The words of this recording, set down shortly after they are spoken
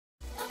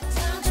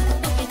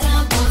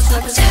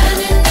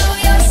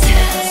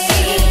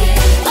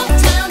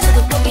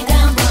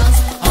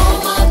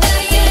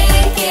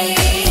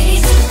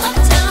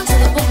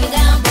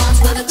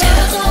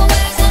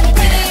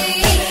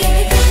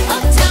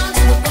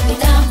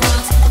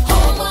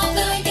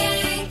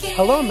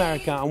Hello,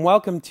 America, and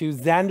welcome to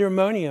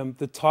Xandermonium,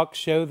 the talk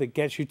show that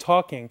gets you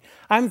talking.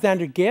 I'm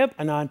Xander Gibb,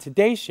 and on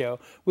today's show,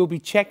 we'll be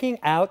checking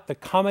out the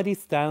comedy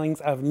stylings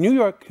of New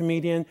York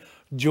comedian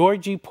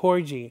Georgie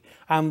Porgie.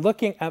 I'm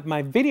looking at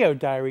my video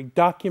diary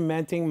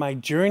documenting my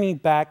journey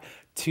back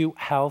to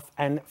health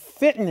and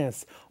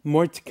fitness.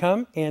 More to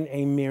come in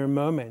a mere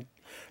moment.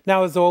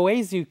 Now, as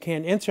always, you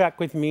can interact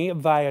with me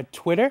via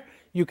Twitter.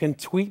 You can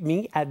tweet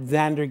me at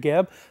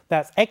XanderGibb.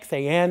 That's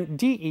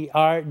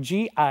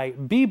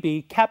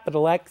XanderGibb,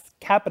 capital X,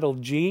 capital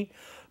G.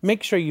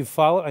 Make sure you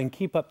follow and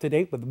keep up to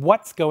date with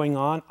what's going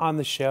on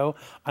the show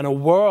and a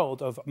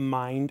world of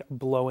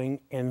mind-blowing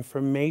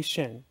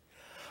information.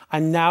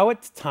 And now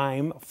it's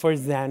time for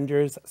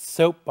Xander's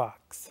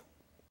Soapbox.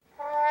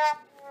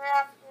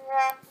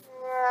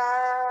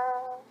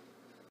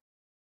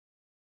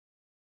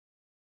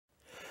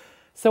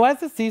 So as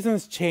the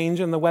seasons change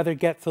and the weather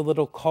gets a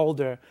little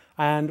colder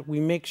and we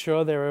make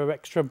sure there are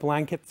extra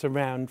blankets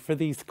around for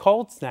these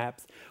cold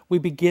snaps, we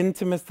begin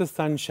to miss the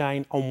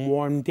sunshine on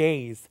warm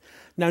days.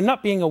 Now,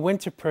 not being a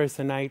winter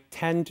person, I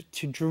tend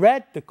to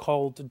dread the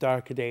cold,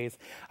 darker days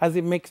as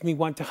it makes me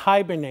want to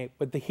hibernate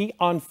with the heat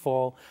on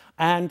full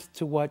and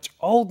to watch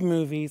old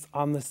movies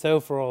on the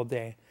sofa all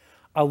day.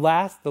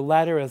 Alas, the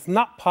latter is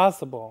not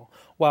possible,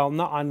 well,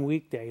 not on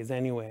weekdays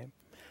anyway.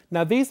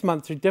 Now, these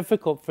months are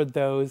difficult for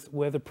those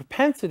with a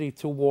propensity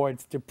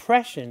towards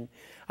depression,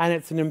 and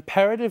it's an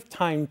imperative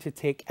time to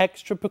take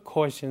extra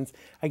precautions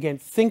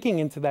against sinking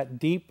into that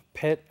deep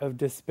pit of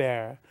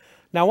despair.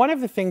 Now, one of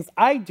the things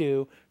I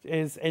do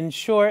is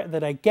ensure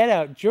that I get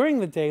out during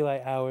the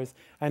daylight hours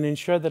and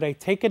ensure that I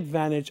take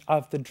advantage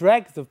of the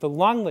dregs of the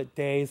long-lit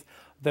days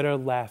that are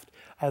left,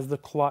 as the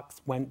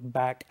clocks went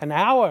back an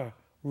hour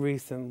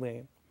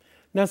recently.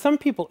 Now, some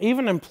people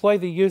even employ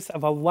the use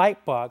of a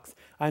light box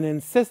and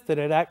insist that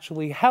it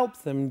actually helps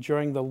them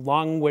during the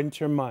long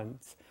winter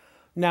months.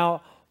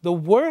 Now, the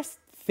worst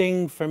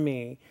thing for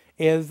me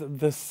is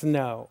the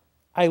snow.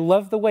 I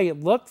love the way it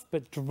looks,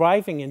 but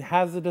driving in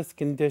hazardous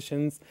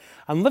conditions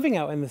and living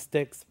out in the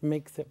sticks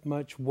makes it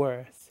much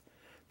worse.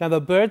 Now, the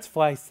birds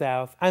fly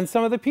south, and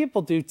some of the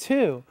people do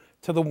too,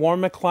 to the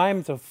warmer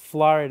climes of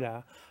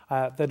Florida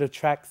that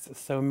attracts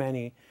so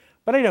many.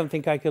 But I don't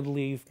think I could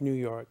leave New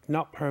York,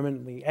 not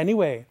permanently.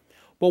 Anyway,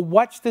 well,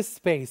 watch this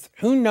space.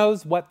 Who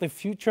knows what the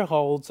future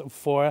holds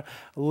for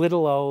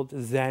little old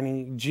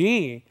Zanny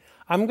G?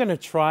 I'm going to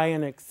try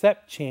and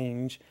accept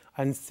change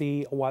and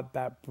see what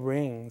that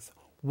brings.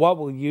 What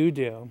will you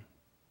do?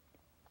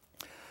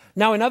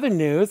 Now, in other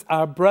news,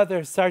 our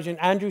brother, Sergeant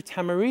Andrew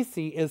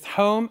Tamarisi, is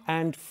home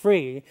and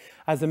free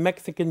as a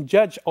Mexican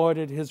judge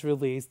ordered his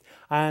release,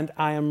 and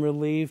I am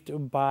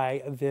relieved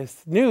by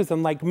this news.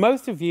 And like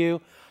most of you,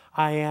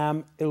 I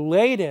am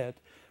elated.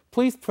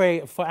 Please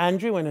pray for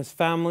Andrew and his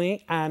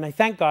family, and I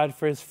thank God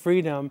for his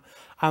freedom.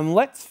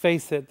 Let's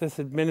face it, this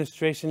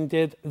administration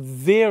did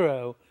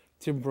zero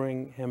to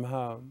bring him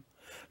home.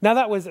 Now,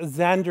 that was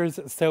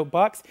Xander's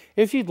Soapbox.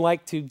 If you'd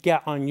like to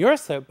get on your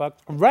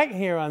soapbox right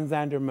here on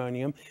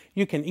Xandermonium,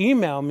 you can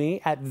email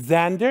me at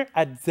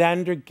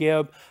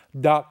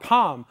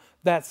xander@xandergibb.com.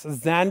 That's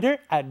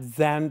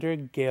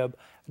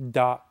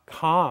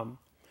xander@xandergibb.com.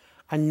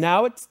 And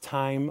now it's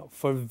time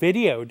for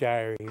video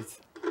diaries.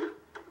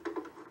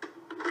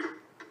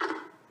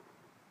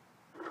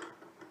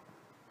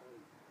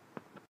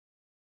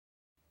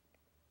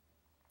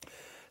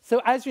 So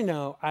as you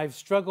know, I've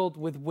struggled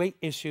with weight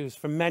issues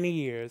for many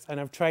years, and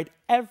I've tried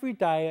every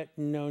diet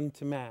known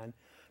to man.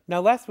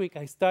 Now, last week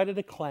I started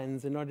a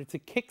cleanse in order to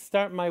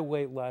kickstart my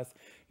weight loss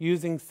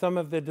using some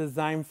of the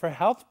Design for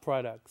Health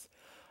products.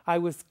 I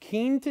was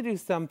keen to do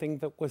something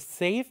that was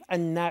safe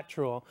and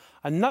natural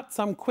and not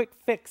some quick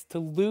fix to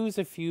lose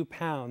a few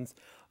pounds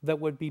that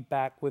would be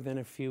back within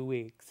a few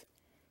weeks.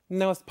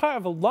 Now, as part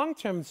of a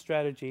long-term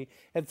strategy,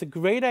 it's a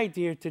great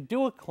idea to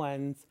do a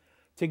cleanse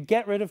to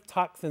get rid of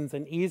toxins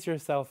and ease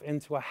yourself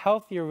into a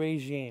healthier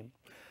regime.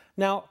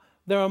 Now,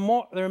 there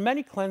are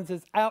many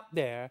cleanses out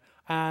there,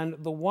 and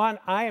the one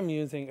I am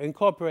using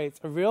incorporates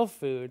a real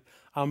food,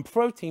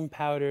 protein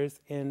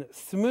powders in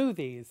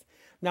smoothies.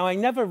 Now, I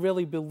never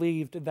really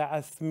believed that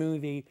a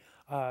smoothie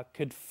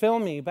could fill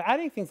me, but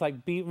adding things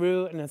like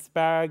beetroot and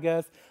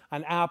asparagus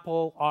and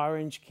apple,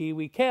 orange,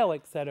 kiwi, kale,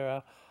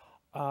 etc.,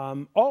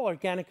 all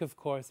organic, of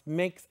course,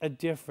 makes a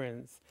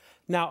difference.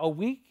 Now, a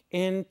week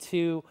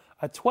into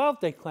a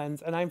 12-day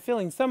cleanse, and I'm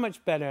feeling so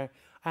much better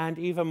and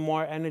even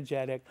more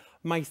energetic.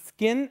 My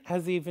skin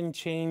has even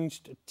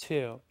changed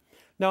too.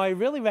 Now, I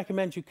really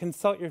recommend you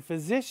consult your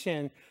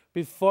physician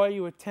before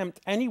you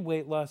attempt any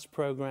weight loss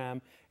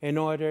program in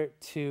order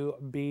to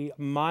be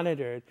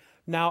monitored.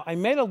 Now, I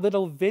made a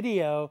little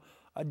video,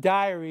 a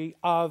diary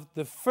of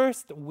the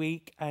first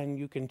week, and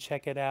you can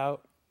check it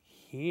out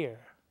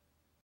here.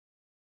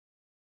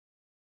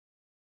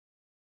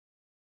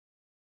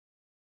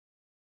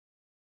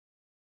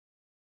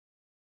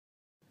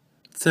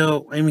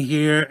 So I'm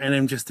here and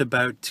I'm just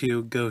about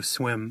to go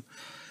swim.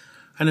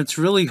 And it's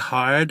really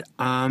hard.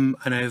 And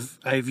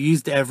I've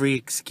used every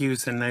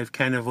excuse, and I've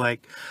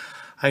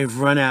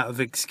run out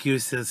of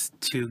excuses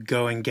to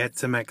go and get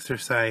some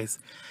exercise.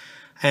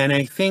 And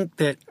I think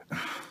that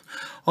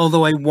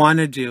although I want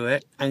to do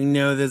it, I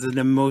know there's an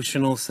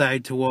emotional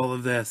side to all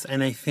of this.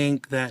 And I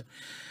think that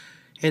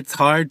it's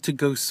hard to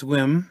go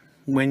swim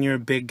when you're a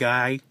big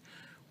guy,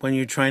 when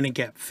you're trying to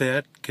get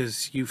fit,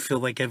 because you feel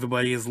like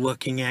everybody is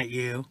looking at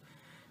you.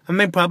 And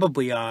they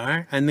probably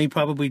are, and they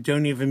probably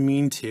don't even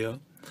mean to.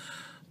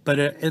 But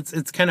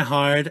it's kind of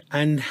hard,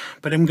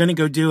 but I'm going to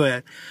go do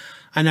it.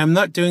 And I'm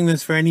not doing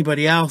this for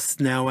anybody else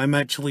now. I'm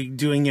actually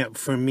doing it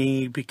for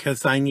me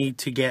because I need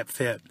to get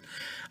fit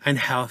and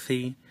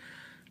healthy.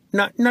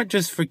 Not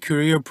just for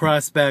career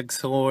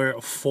prospects or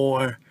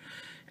for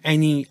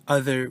any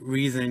other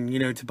reason, you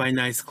know, to buy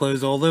nice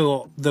clothes,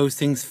 although those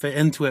things fit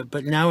into it.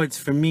 But now it's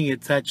for me.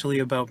 It's actually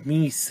about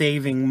me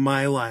saving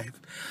my life.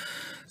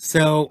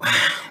 So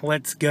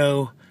let's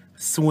go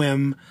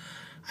swim.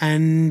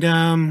 And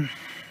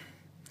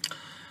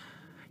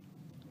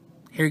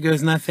here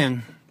goes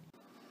nothing.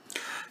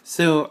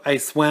 So I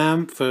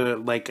swam for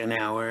like an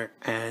hour,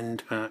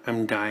 and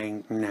I'm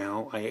dying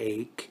now. I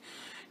ache.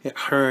 It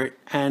hurt.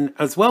 And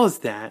as well as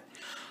that,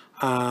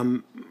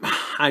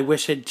 I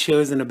wish I'd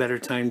chosen a better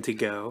time to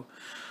go.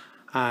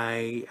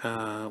 I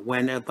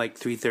went at like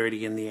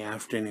 3:30 in the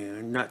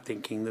afternoon, not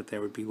thinking that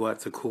there would be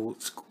lots of cool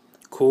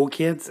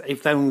kids.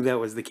 If only that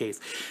was the case.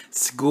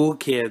 School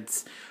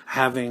kids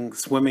having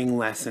swimming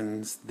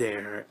lessons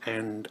there,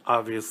 and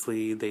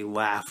obviously they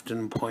laughed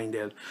and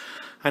pointed.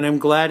 And I'm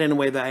glad in a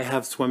way that I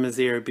have swimmer's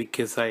ear,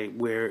 because I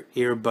wear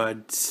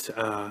earbuds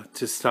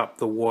to stop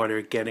the water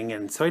getting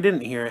in. So I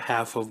didn't hear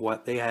half of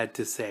what they had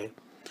to say.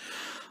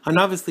 And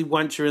obviously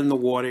once you're in the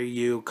water,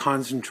 you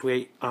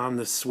concentrate on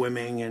the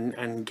swimming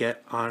and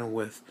get on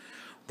with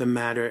the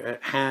matter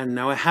at hand.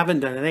 Now, I haven't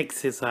done an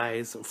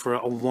exercise for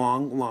a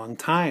long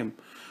time,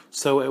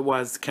 so it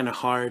was kind of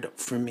hard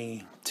for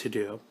me to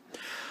do.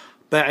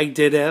 But I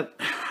did it,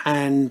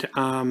 and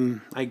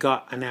I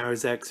got an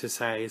hour's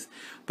exercise.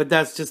 But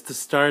that's just the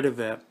start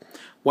of it.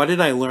 What did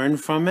I learn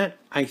from it?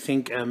 I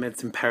think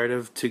it's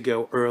imperative to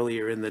go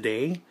earlier in the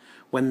day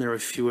when there are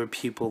fewer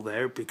people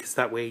there, because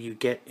that way you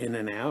get in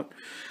and out,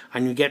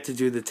 and you get to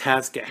do the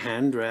task at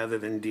hand rather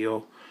than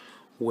deal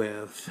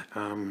with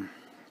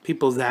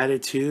people's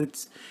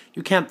attitudes.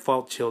 You can't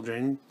fault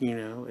children, you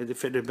know.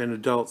 If it had been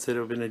adults, it would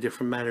have been a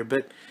different matter.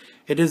 But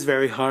it is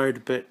very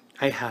hard, but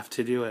I have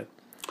to do it.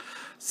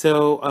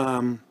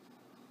 So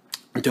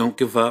don't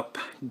give up.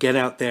 Get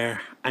out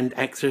there and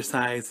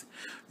exercise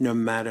no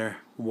matter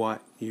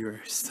what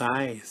your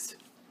size.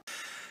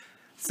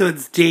 So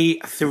it's day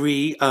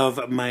 3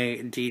 of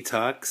my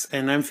detox,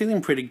 and I'm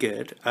feeling pretty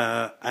good.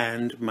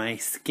 And my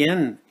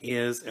skin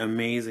is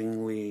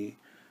amazingly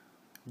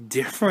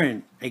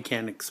different. I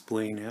can't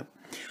explain it.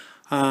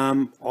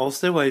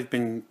 Also, I've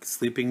been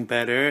sleeping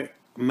better.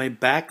 My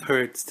back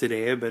hurts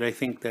today, but I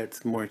think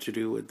that's more to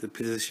do with the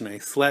position I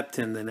slept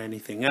in than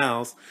anything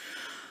else.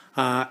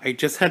 I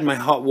just had my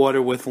hot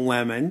water with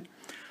lemon,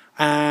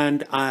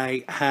 and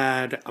I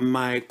had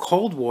my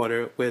cold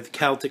water with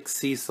Celtic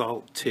sea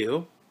salt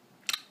too.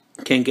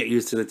 Can't get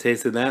used to the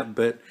taste of that,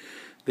 but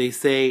they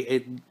say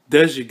it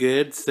does you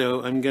good,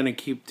 so I'm gonna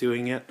keep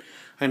doing it.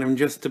 And I'm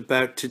just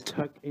about to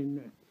tuck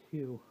into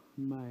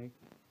my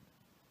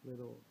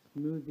little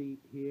smoothie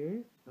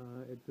here.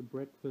 It's a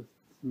breakfast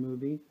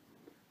smoothie,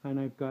 and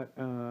I've got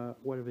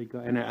what have I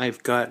got? And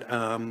I've got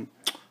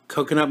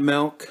coconut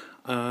milk.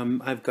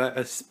 I've got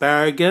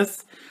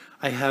asparagus.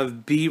 I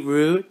have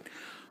beetroot.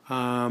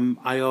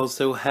 I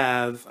also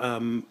have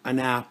an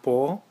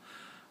apple.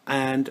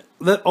 And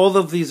all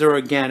of these are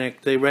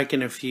organic. They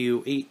reckon if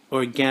you eat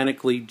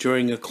organically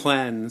during a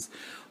cleanse,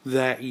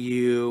 that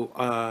you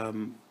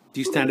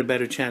stand a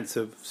better chance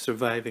of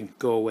surviving.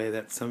 Go away,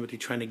 that's somebody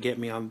trying to get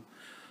me on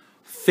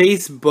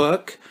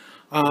Facebook.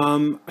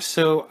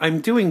 So I'm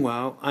doing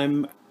well.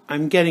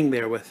 I'm getting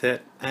there with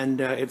it,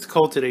 and it's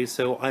cold today,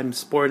 so I'm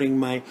sporting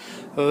my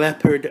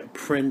leopard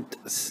print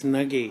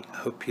Snuggie.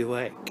 Hope you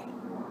like.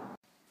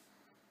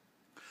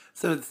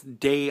 So it's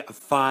day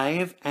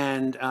 5,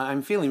 and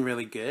I'm feeling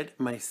really good.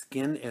 My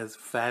skin is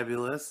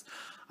fabulous.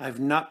 I've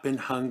not been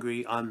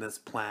hungry on this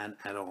plan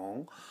at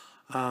all.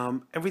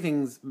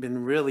 Everything's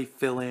been really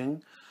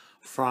filling,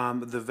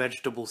 from the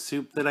vegetable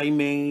soup that I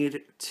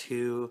made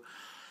to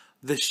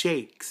the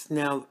shakes.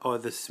 Now, or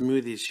the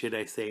smoothies, should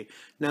I say.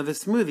 Now, the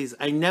smoothies,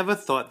 I never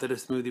thought that a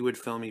smoothie would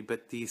fill me,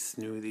 but these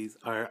smoothies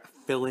are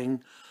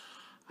filling.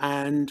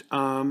 And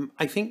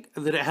I think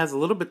that it has a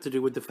little bit to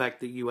do with the fact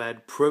that you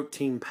add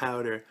protein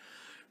powder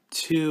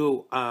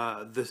to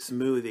the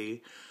smoothie,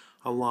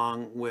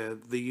 along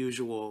with the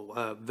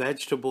usual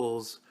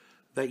vegetables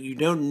that you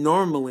don't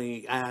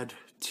normally add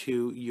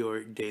to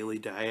your daily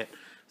diet.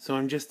 So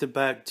I'm just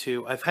about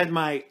to, I've had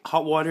my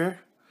hot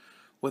water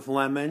with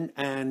lemon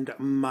and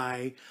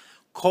my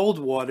cold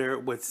water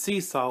with sea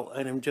salt,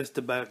 and I'm just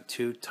about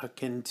to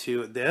tuck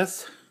into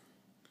this.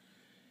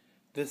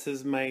 This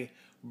is my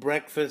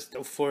breakfast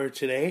for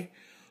today.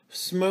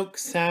 Smoked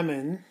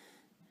salmon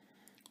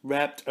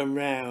wrapped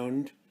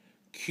around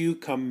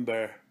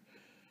cucumber.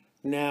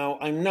 Now,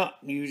 I'm not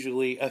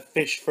usually a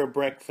fish for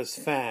breakfast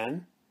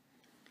fan,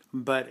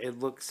 but it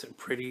looks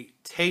pretty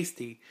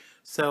tasty.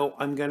 So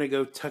I'm going to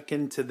go tuck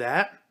into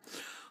that.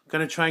 I'm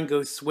going to try and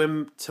go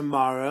swim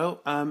tomorrow.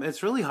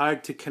 It's really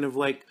hard to kind of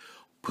like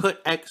put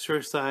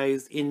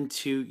exercise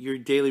into your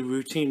daily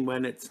routine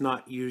when it's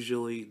not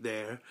usually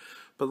there.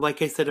 But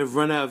like I said, I've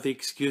run out of the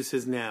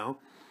excuses now.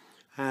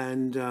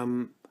 And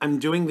I'm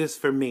doing this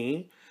for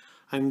me.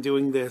 I'm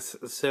doing this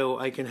so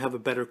I can have a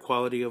better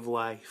quality of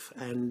life.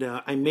 And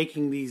I'm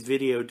making these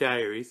video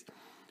diaries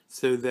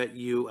so that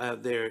you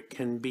out there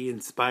can be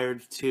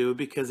inspired too.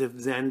 Because if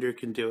Xander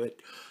can do it,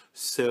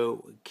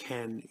 so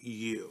can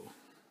you.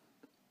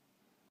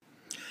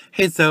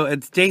 Hey, so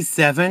it's day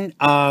 7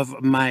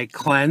 of my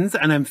cleanse,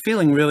 and I'm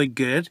feeling really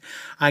good.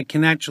 I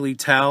can actually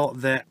tell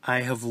that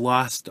I have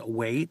lost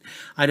weight.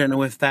 I don't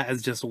know if that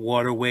is just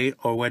water weight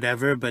or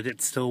whatever, but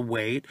it's still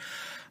weight.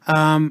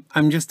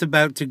 I'm just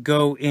about to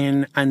go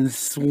in and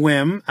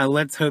swim.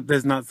 Let's hope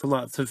there's not so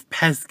lots of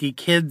pesky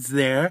kids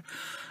there.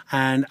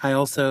 And I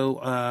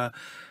also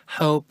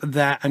hope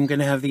that I'm going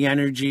to have the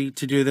energy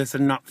to do this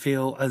and not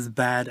feel as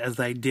bad as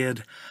I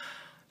did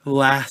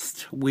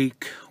last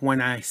week when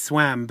I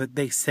swam. But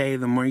they say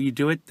the more you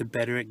do it, the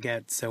better it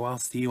gets. So I'll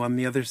see you on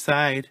the other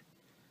side.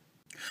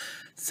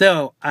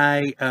 So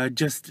I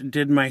just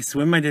did my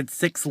swim. I did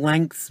 6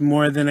 lengths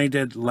more than I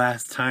did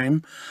last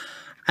time.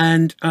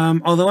 And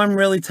although I'm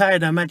really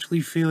tired, I'm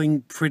actually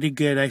feeling pretty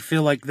good. I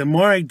feel like the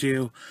more I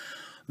do,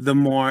 the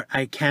more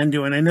I can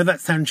do. And I know that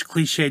sounds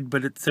cliched,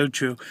 but it's so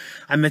true.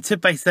 And the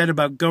tip I said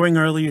about going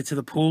earlier to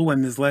the pool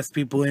when there's less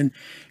people in,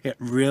 it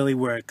really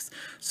works.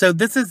 So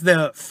this is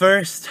the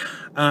first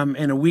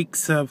in a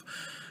week's of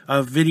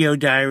video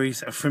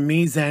diaries for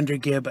me, Xander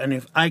Gibb. And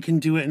if I can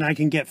do it and I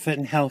can get fit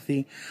and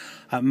healthy,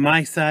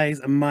 my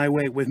size, my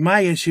weight, with my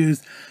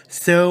issues,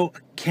 so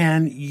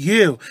can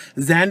you.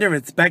 Xander,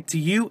 it's back to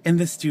you in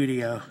the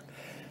studio.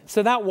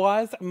 So that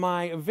was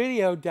my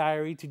video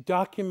diary to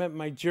document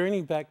my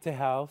journey back to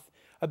health.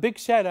 A big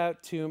shout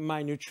out to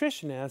my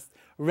nutritionist,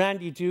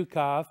 Randy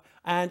Dukoff.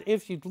 And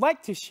if you'd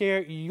like to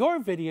share your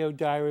video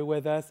diary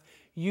with us,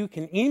 you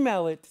can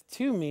email it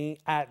to me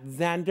at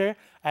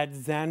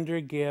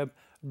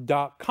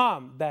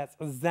xander@xandergibb.com. That's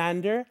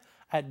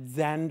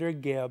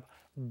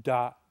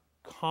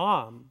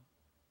xander@xandergibb.com.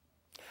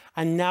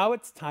 And now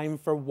it's time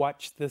for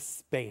Watch This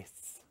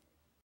Space.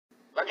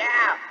 Look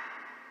out!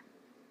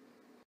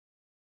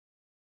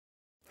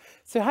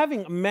 So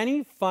having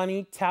many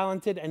funny,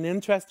 talented, and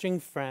interesting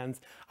friends,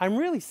 I'm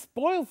really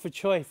spoiled for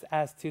choice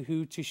as to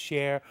who to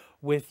share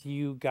with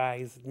you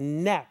guys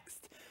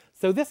next.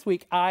 So this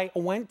week, I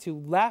went to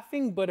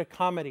Laughing Buddha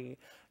Comedy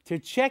to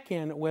check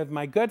in with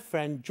my good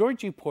friend,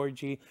 Georgie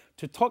Porgie,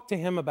 to talk to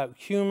him about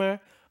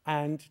humor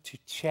and to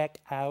check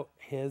out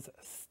his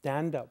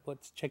stand-up.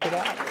 Let's check it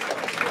out.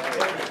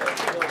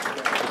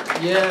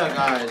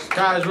 Yeah,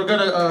 guys, we're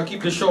gonna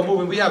keep the show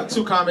moving. We have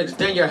 2 comics,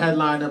 then your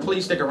headliner.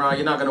 Please stick around.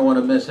 You're not gonna want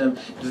to miss him.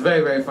 He's a very,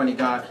 very funny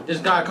guy. This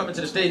guy coming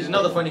to the stage is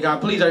another funny guy.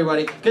 Please,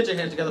 everybody, get your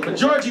hands together for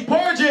Georgie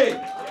Porgie.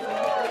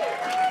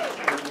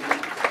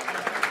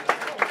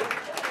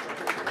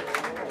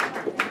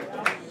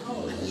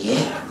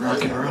 Yeah,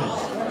 rock and roll.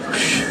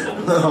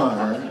 All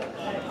right.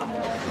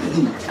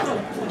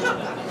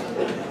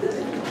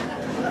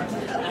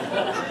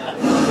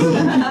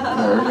 Alright,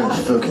 we're gonna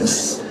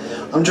focus.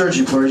 I'm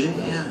Georgie Porgie,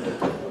 yeah.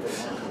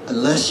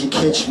 Unless you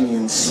catch me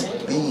in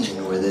Spain,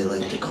 where they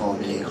like to call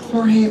me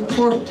Jorge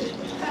Porgie.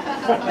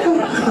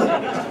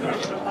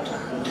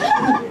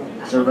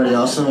 Is everybody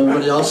awesome?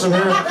 Everybody awesome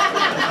here?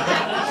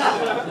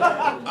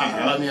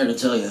 I'm here to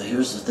tell you,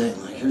 here's the thing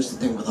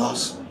with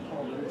awesome.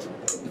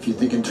 If you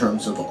think in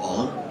terms of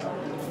awe,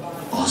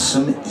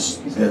 awesome is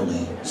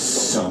merely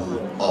some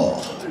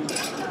awe.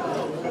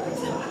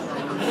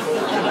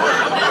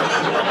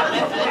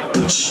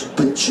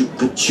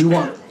 But you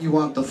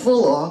want the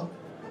full awe?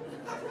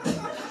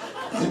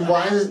 Then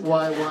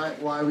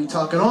why are we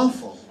talking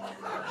awful?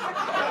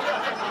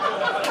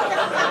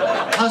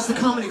 How's the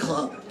comedy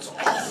club? It's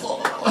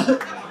awful.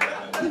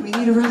 We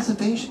need a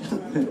reservation.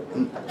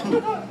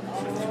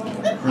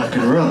 Rock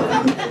and roll.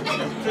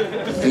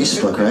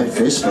 Facebook, right?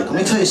 Facebook. Let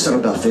me tell you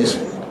something about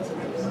Facebook.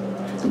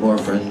 The more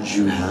friends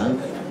you have,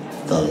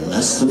 the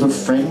less of a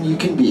friend you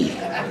can be.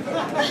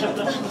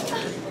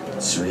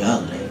 It's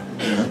reality.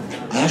 You know?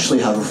 I actually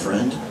have a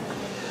friend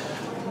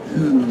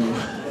who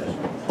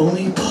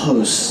only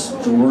posts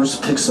the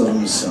worst pics of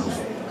himself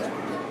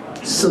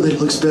so that he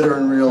looks better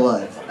in real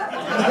life.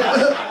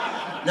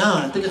 No,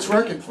 I think it's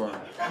working for him.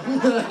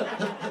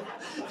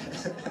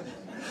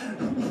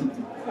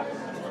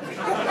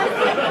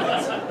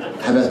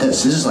 How about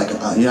this? This is like,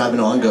 you have an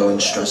ongoing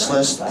stress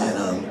list,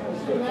 and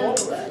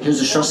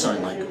here's a stress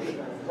sign, like,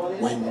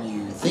 when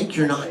you think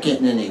you're not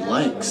getting any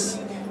likes,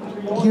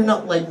 you're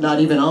not, like, not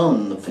even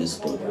on the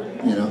Facebook,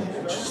 you know,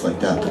 just like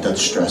that, but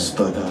that's stress.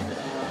 But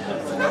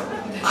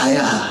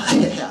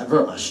I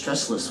brought my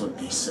stress list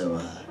with me,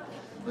 so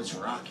let's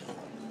rock it.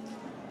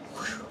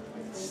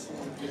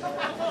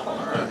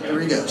 Alright, here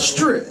we go.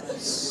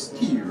 Stress.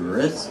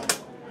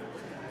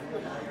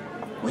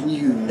 When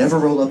you never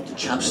roll up the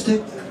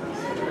chapstick,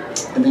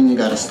 and then you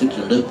gotta stick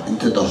your lip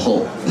into the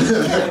hole.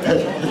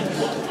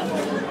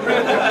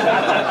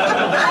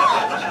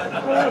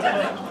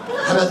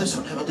 How about this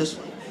one? How about this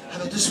one? How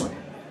about this one?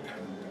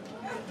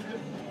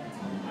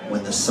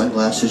 When the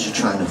sunglasses you're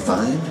trying to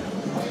find,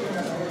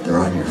 they're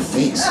on your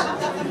face,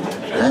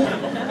 right?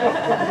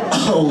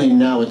 Only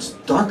now it's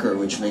darker,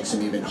 which makes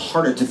them even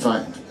harder to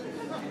find.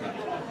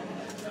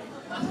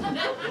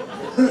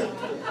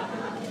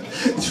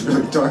 It's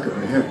really dark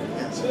over here.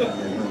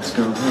 Let's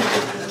go.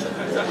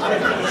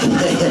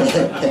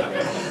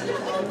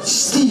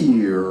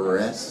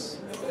 Stress.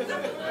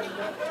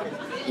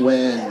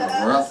 When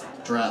rough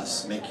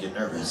drafts make you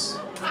nervous.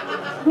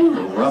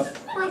 Rough.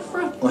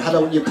 Or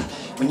how about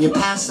when you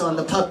pass on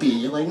the puppy,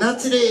 you're like, not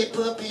today,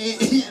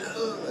 puppy.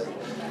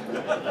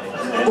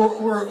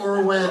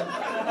 or when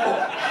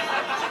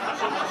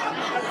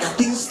got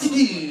things to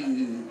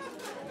do.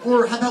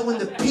 Or how about when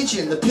the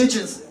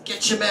pigeons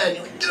get you mad,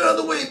 you're like, get out of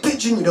the way,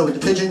 pigeon. You know, with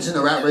the pigeons in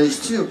the rat race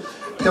too.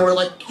 They were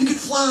like, you can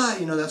fly.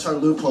 You know, that's our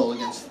loophole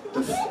against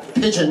the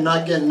pigeon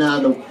not getting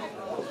out of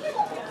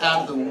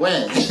the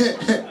way.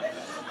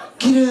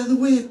 Get out of the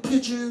way,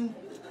 pigeon.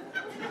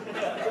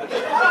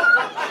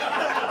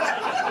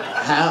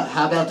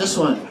 How about this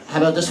one? How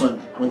about this one?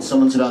 When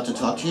someone's about to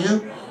talk to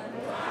you,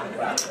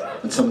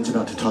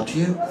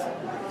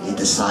 you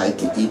decide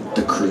to eat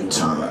the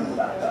crouton.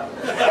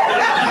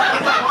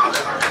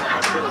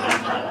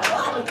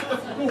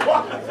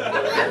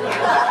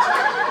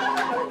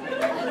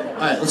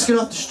 Alright, let's get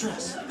off the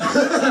stress.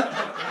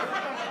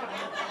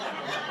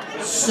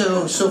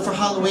 So for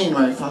Halloween,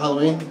 right? For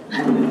Halloween,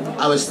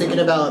 I was thinking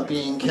about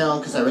being Kel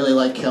because I really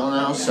like Kel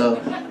now.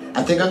 So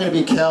I think I'm gonna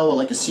be Kel with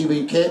like a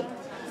seaweed kit,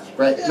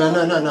 right? No.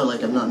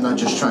 Like I'm not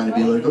just trying to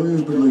be like, oh,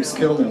 everybody likes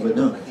Kel now, but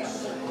no.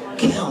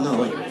 Kel, no,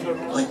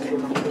 like.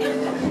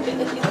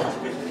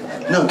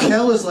 No,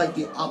 Kel is like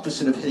the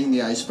opposite of hitting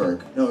the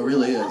iceberg. No, it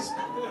really is.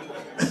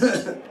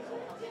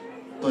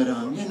 But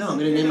yeah, no, I'm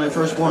gonna name my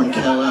firstborn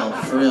Kel-El,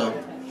 for real.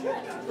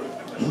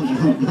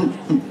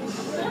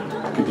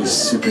 Could be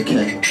super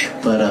K.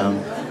 But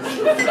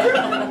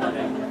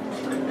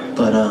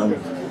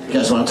you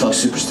guys want to talk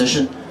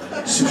superstition?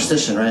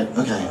 Superstition, right?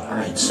 Okay, all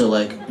right. So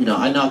like, you know,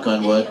 I knock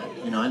on wood.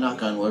 I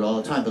knock on wood all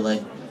the time. But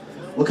like,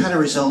 what kind of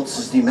results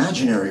is the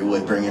imaginary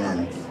wood bringing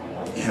in?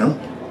 You know?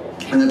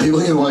 And then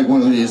people, you know, like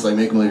one of these, like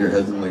make them leave your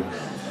head, and like,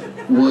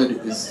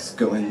 wood is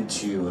going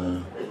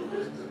to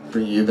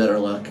bring you better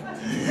luck.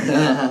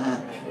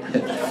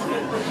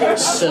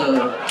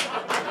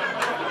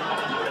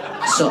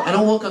 So I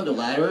don't walk under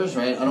ladders,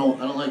 right? I don't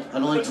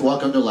like to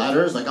walk under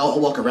ladders. Like I'll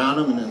walk around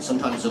them, and then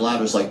sometimes the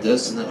ladder's like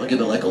this, and then I'll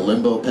give it like a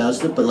limbo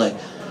past it. But like,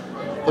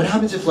 what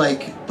happens if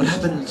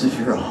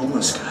you're a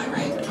homeless guy,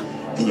 right?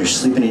 And you're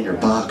sleeping in your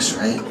box,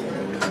 right?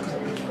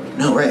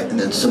 No, right? And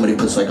then somebody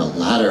puts like a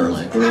ladder,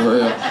 like,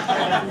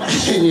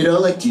 and you know,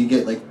 like, do you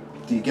get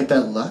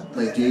bad luck?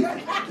 Like,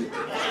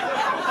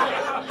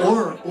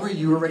 or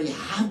you already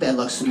have bad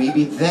luck, so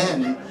maybe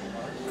then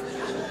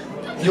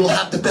you'll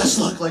have the best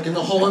luck, like, in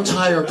the whole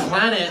entire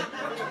planet.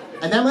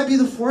 And that might be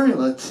the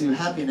formula to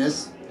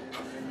happiness,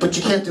 but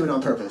you can't do it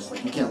on purpose.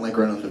 Like, you can't, like,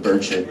 run on the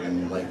bird shit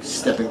and, like,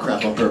 step in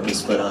crap on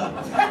purpose, but,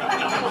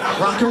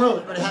 rock and roll,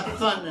 everybody have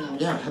fun, and,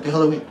 yeah, happy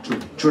Halloween.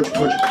 Georgie,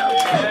 Porgie.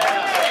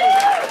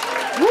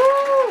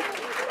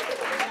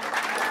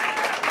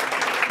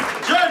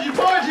 Georgie,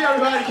 Porgie,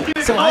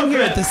 everybody. So I'm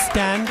here at the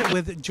stand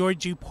with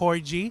Georgie,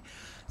 Porgie.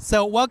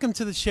 So welcome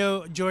to the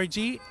show,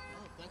 Georgie.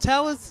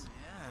 Tell us...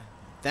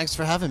 Thanks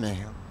for having me.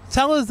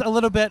 Tell us a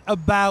little bit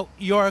about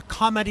your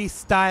comedy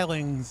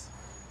stylings.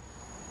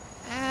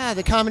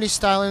 The comedy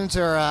stylings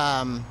are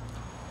I'm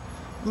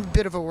a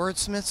bit of a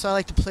wordsmith, so I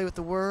like to play with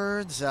the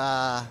words.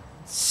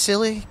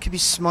 Silly, could be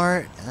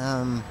smart.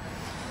 Yeah,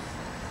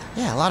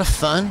 a lot of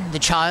fun. The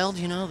child,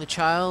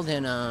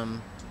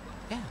 and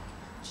yeah,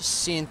 just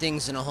seeing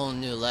things in a whole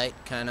new light,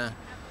 kind of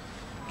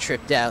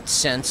tripped out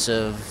sense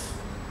of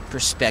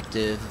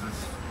perspective,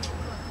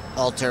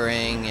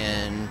 altering,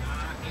 and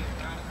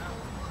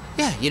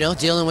yeah,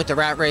 dealing with the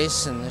rat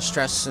race and the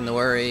stress and the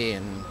worry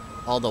and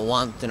all the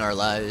want in our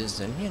lives,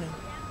 and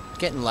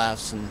getting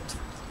laughs and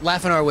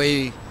laughing our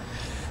way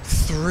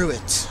through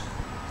it.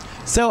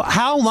 So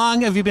how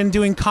long have you been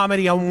doing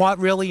comedy, and what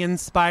really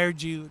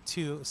inspired you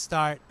to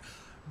start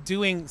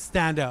doing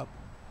stand-up?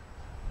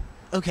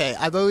 Okay,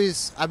 I've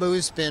always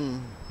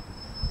been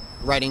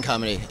writing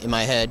comedy in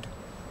my head,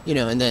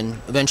 and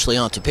then eventually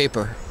onto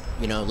paper,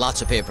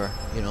 lots of paper,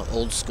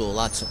 old school,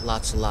 lots of,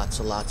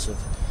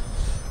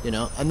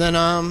 and then,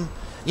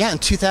 yeah, in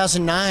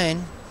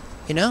 2009,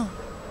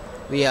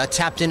 we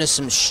tapped into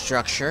some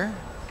structure,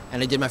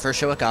 and I did my first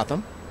show at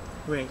Gotham.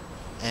 Great.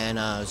 And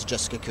it was a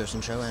Jessica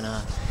Kirsten show, and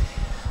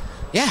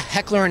yeah,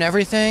 heckler and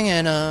everything,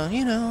 and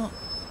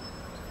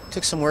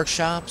took some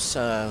workshops.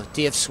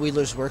 D.F.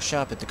 Sweedler's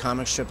workshop at the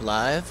Comic Strip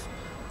Live.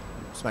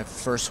 It was my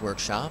first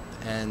workshop,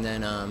 and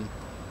then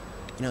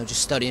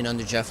just studying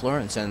under Jeff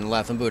Lawrence and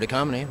Laughing Buddha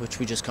Comedy, which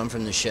we just come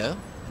from the show.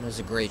 And it was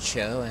a great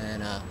show,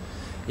 and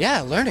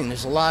yeah, learning.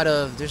 There's a lot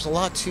to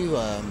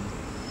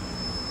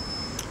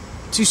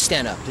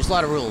stand up. There's a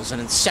lot of rules, and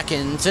in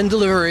seconds and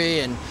delivery,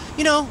 and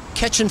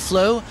catch and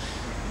flow.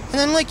 And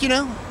then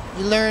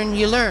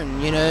you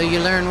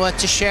learn what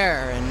to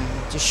share,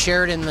 and just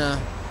share it in the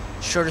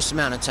shortest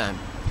amount of time.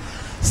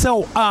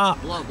 So Blah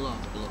blah blah.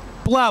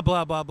 blah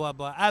blah blah blah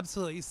blah.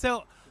 Absolutely.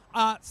 So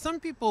some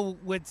people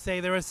would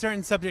say there are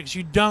certain subjects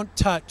you don't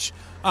touch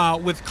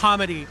with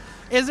comedy.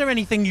 Is there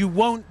anything you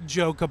won't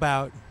joke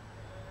about?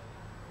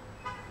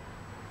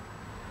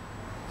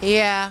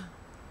 Yeah,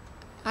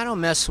 I don't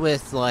mess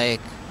with I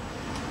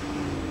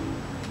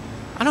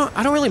don't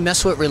really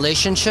mess with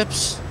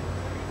relationships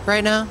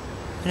right now,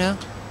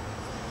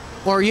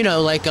 or or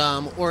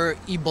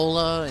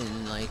Ebola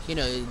and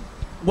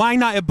Why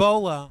not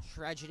Ebola?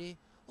 tragedy.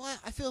 Well,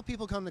 I feel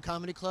people come to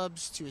comedy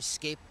clubs to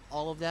escape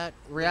all of that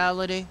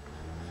reality,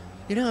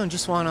 and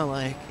just want to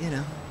laugh,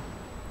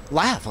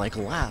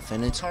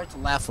 and it's hard to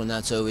laugh when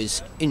that's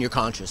always in your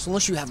conscious,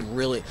 unless the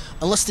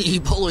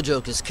Ebola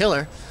joke is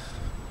killer.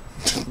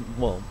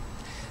 Well,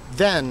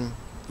 then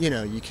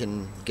you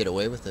can get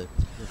away with it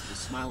with a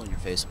smile on your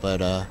face.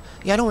 But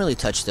yeah, I don't really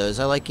touch those.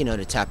 I like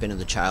to tap into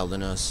the child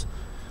in us,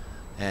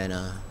 and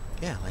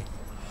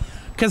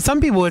Because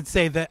some people would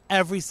say that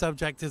every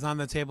subject is on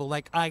the table.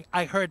 Like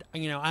I heard,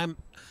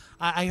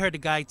 I heard a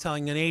guy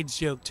telling an AIDS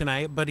joke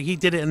tonight, but he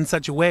did it in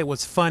such a way it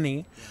was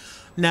funny.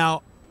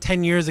 Now,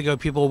 10 years ago,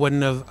 people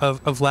wouldn't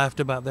have laughed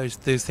about those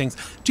things.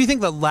 Do you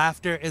think that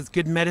laughter is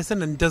good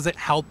medicine, and does it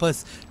help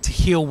us to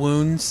heal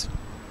wounds?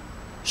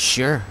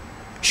 Sure.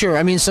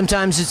 I mean,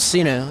 sometimes it's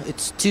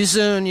it's too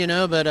soon,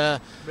 but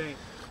Right.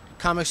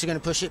 comics are gonna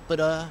push it.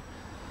 But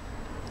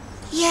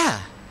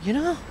yeah,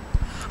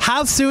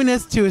 How soon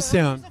is too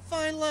soon? There's a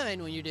fine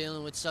line when you're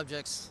dealing with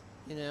subjects,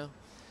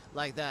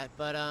 like that.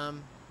 But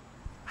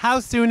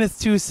How soon is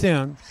too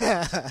soon?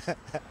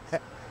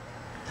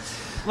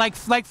 Like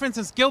for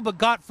instance, Gilbert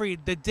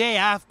Gottfried, the day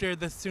after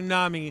the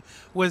tsunami,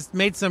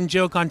 made some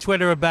joke on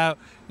Twitter about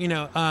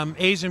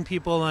Asian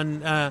people,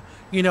 and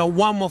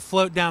one will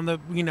float down the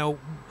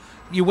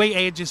you wait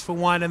ages for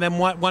one, and then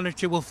one or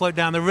two will float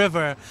down the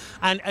river,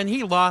 and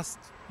he lost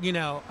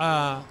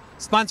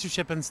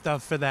sponsorship and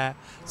stuff for that.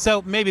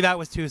 So maybe that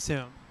was too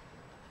soon.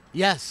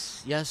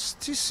 yes,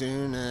 too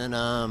soon. And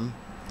I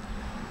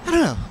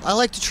don't know. I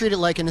like to treat it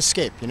like an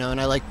escape, and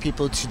I like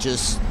people to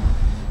just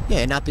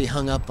not be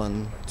hung up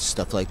on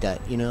stuff like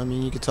that. I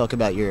mean, you could talk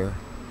about your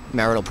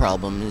marital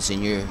problems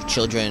and your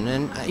children,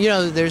 and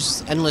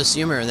there's endless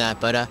humor in that.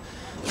 But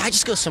I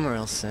just go somewhere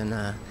else,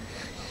 and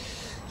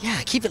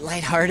keep it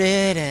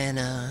lighthearted,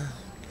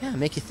 and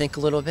make you think a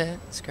little bit,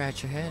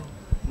 scratch your head,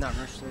 not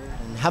rush through it,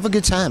 and have a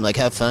good time.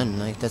 Have fun.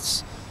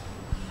 That's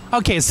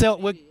Okay,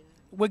 so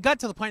we got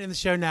to the point in the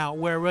show now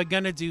where we're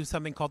going to do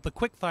something called the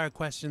quickfire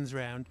questions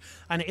round,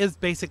 and it is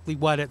basically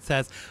what it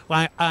says.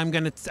 I'm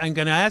going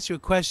to ask you a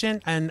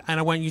question, and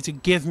I want you to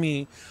give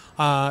me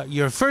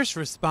your first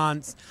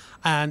response,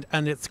 and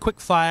it's quick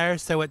fire,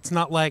 so it's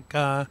not like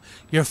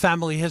your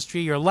family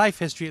history, your life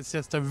history. It's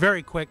just a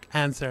very quick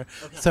answer.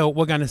 Okay. So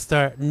we're going to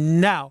start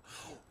now.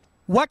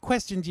 What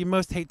question do you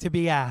most hate to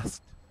be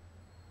asked?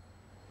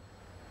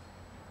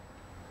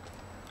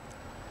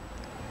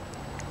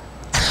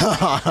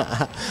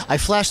 I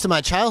flashed to my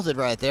childhood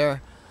right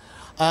there.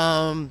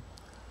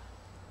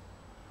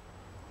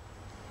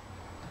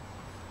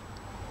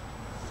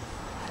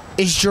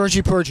 Is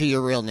Georgie Porgie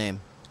your real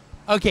name?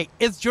 Okay,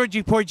 is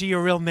Georgie Porgie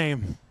your real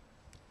name?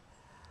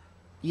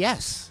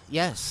 Yes.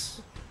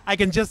 I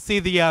can just see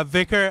the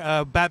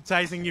vicar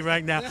baptizing you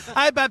right now.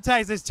 I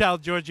baptize this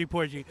child, Georgie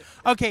Porgie.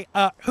 Okay,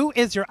 who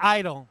is your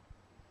idol?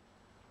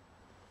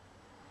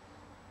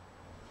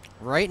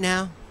 Right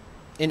now,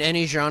 in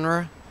any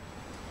genre,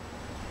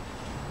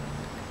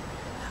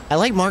 I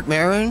like Mark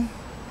Maron.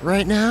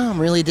 Right now, I'm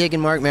really digging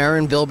Mark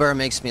Maron. Bill Burr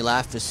makes me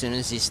laugh as soon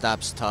as he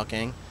stops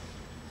talking.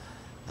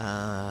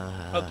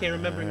 Okay,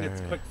 remembering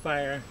it's quick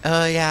fire.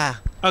 Oh, yeah.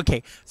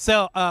 Okay,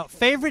 so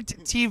favorite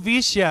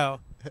TV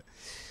show?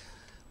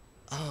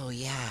 Oh,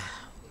 yeah.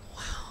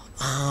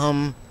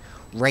 Wow.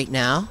 Right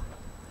now?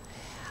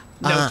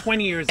 No,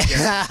 20 years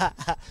ago.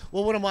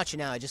 Well, what I'm watching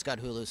now, I just got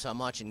Hulu, so I'm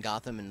watching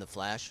Gotham and The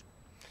Flash.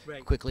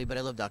 Right. Quickly, but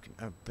I love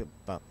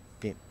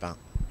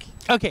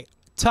Okay,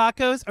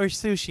 tacos or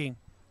sushi?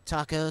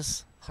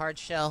 Tacos, hard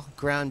shell,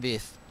 ground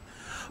beef.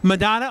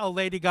 Madonna or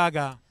Lady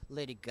Gaga?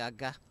 Lady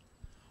Gaga.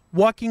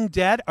 Walking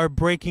Dead or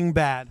Breaking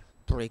Bad?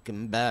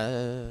 Breaking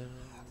Bad.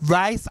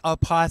 Rice or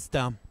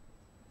pasta?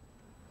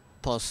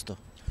 Pasta.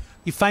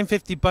 You find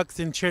 $50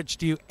 in church.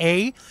 Do you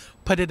A,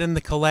 put it in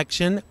the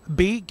collection,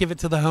 B, give it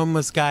to the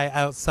homeless guy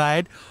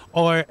outside,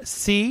 or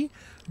C,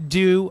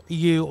 do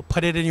you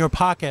put it in your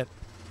pocket?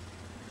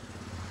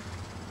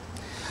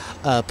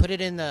 Put it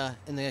in the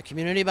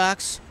community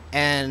box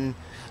and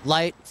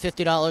light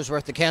 $50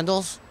 worth of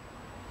candles.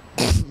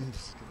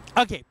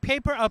 Okay,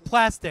 paper or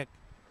plastic?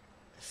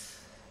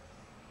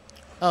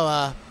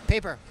 Oh,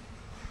 paper.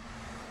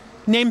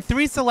 Name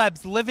 3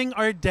 celebs, living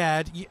or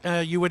dead,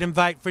 you would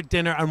invite for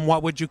dinner, and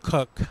what would you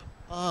cook?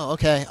 Oh,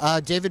 okay.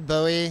 David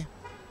Bowie.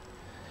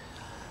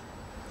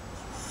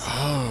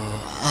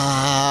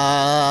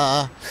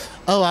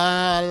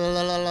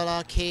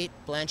 Kate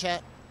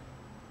Blanchett.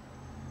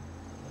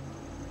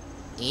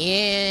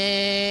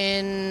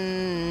 And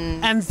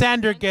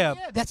Xander Gibb.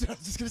 Yeah, that's what I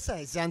was just gonna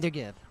say. Xander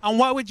Gibb. And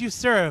what would you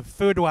serve,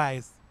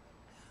 food-wise?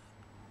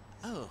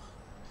 Oh,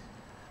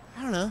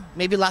 I don't know.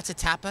 Maybe lots of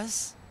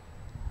tapas.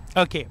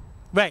 Okay,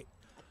 right.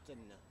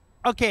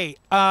 Okay,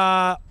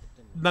 no.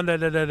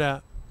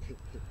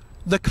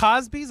 The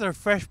Cosbys or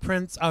Fresh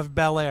Prince of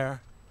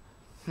Bel-Air?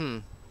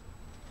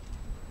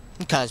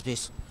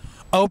 Cosby's.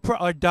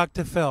 Oprah or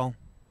Dr. Phil?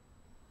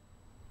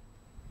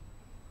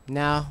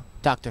 No,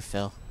 Dr.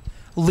 Phil.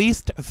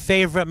 Least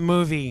favorite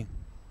movie?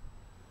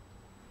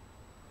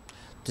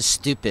 The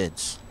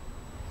Stupids.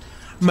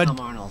 Tom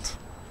Arnold.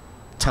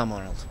 Tom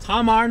Arnold.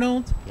 Tom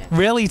Arnold? Yeah.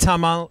 Really,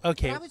 Tom Arnold?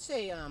 Okay. I would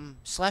say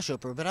slash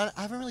Oprah, but I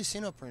haven't really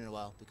seen Oprah in a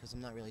while because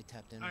I'm not really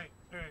tapped in. All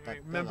right.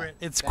 Remember,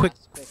 it's fast, quick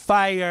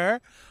fire.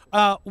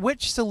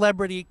 Which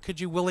celebrity could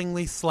you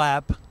willingly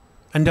slap?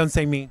 And don't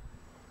say me.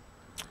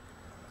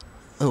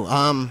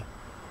 Oh,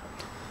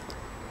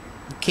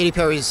 Katy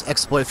Perry's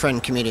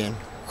ex-boyfriend, comedian.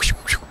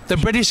 The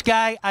British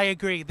guy, I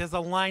agree. There's a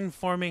line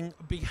forming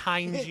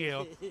behind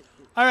you.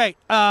 All right.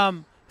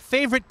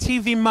 Favorite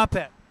TV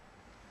Muppet?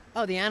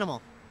 Oh, the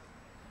animal.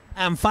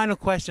 Final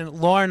question,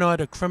 Law and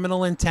Order,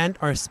 Criminal Intent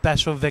or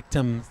Special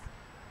Victims?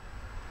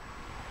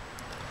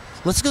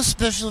 Let's go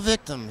Special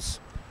Victims.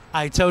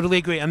 I totally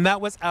agree. And that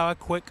was our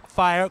quick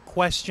fire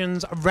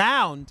questions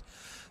round.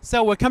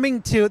 So we're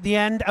coming to the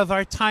end of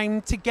our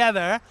time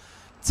together.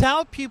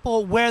 Tell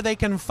people where they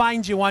can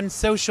find you on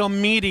social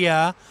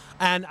media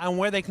and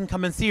where they can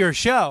come and see your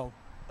show.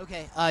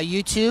 Okay,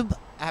 YouTube,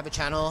 I have a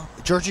channel,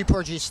 Georgie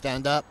Porgie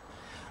Stand Up.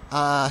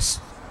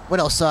 What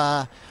else?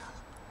 I've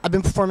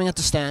been performing at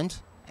the Stand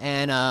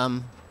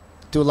and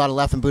do a lot of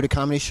Laugh and Buddha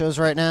comedy shows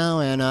right now.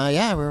 And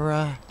yeah,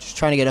 we're just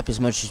trying to get up as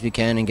much as we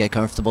can and get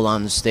comfortable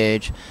on the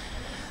stage.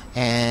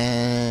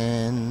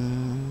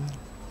 And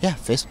yeah,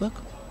 Facebook,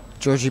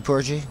 Georgie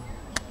Porgie.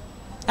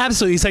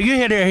 Absolutely. So you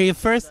heard it here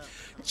first.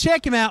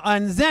 Check him out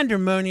on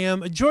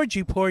Xandermonium,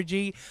 Georgie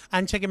Porgie,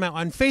 and check him out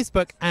on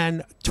Facebook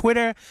and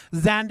Twitter.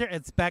 Xander,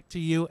 it's back to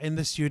you in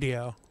the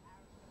studio.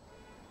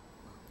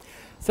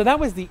 So that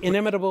was the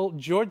inimitable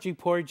Georgie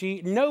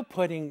Porgie. No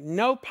pudding,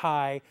 no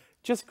pie,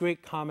 just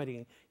great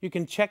comedy. You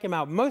can check him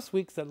out most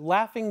weeks at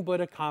Laughing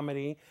Buddha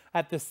Comedy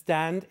at the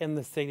Stand in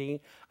the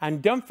City.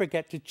 And don't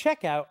forget to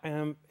check out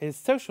his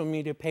social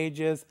media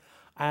pages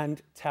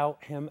and tell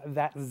him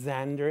that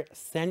Xander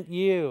sent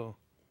you.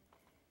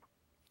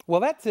 Well,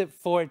 that's it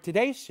for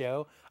today's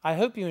show. I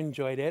hope you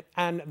enjoyed it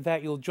and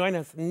that you'll join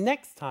us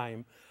next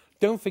time.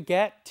 Don't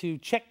forget to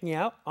check me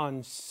out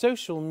on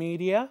social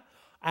media.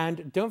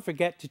 And don't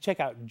forget to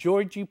check out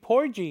Georgie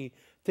Porgie.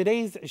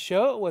 Today's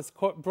show was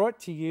brought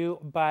to you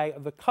by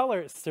the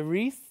color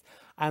Cerise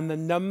and the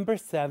number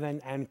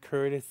 7 and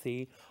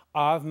courtesy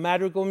of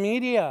Madrigal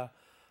Media.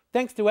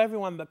 Thanks to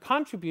everyone that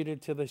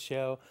contributed to the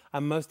show.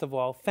 And most of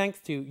all, thanks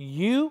to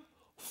you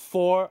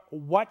for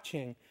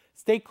watching.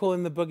 Stay cool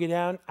in the boogie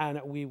down,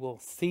 and we will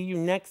see you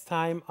next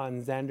time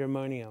on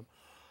Xandermonium.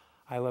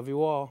 I love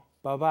you all.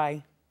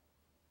 Bye-bye.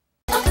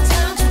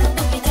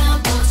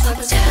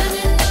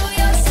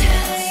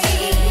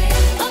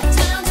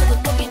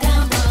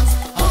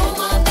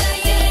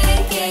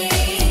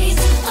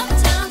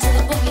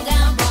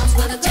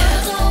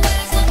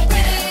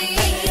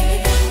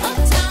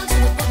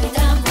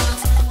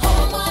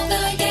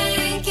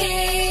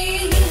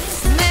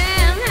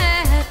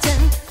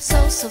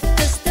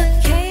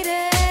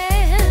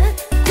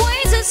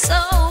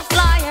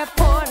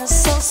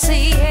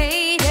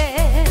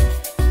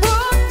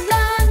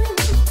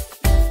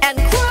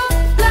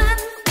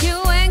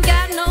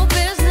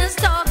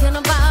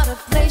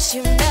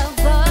 You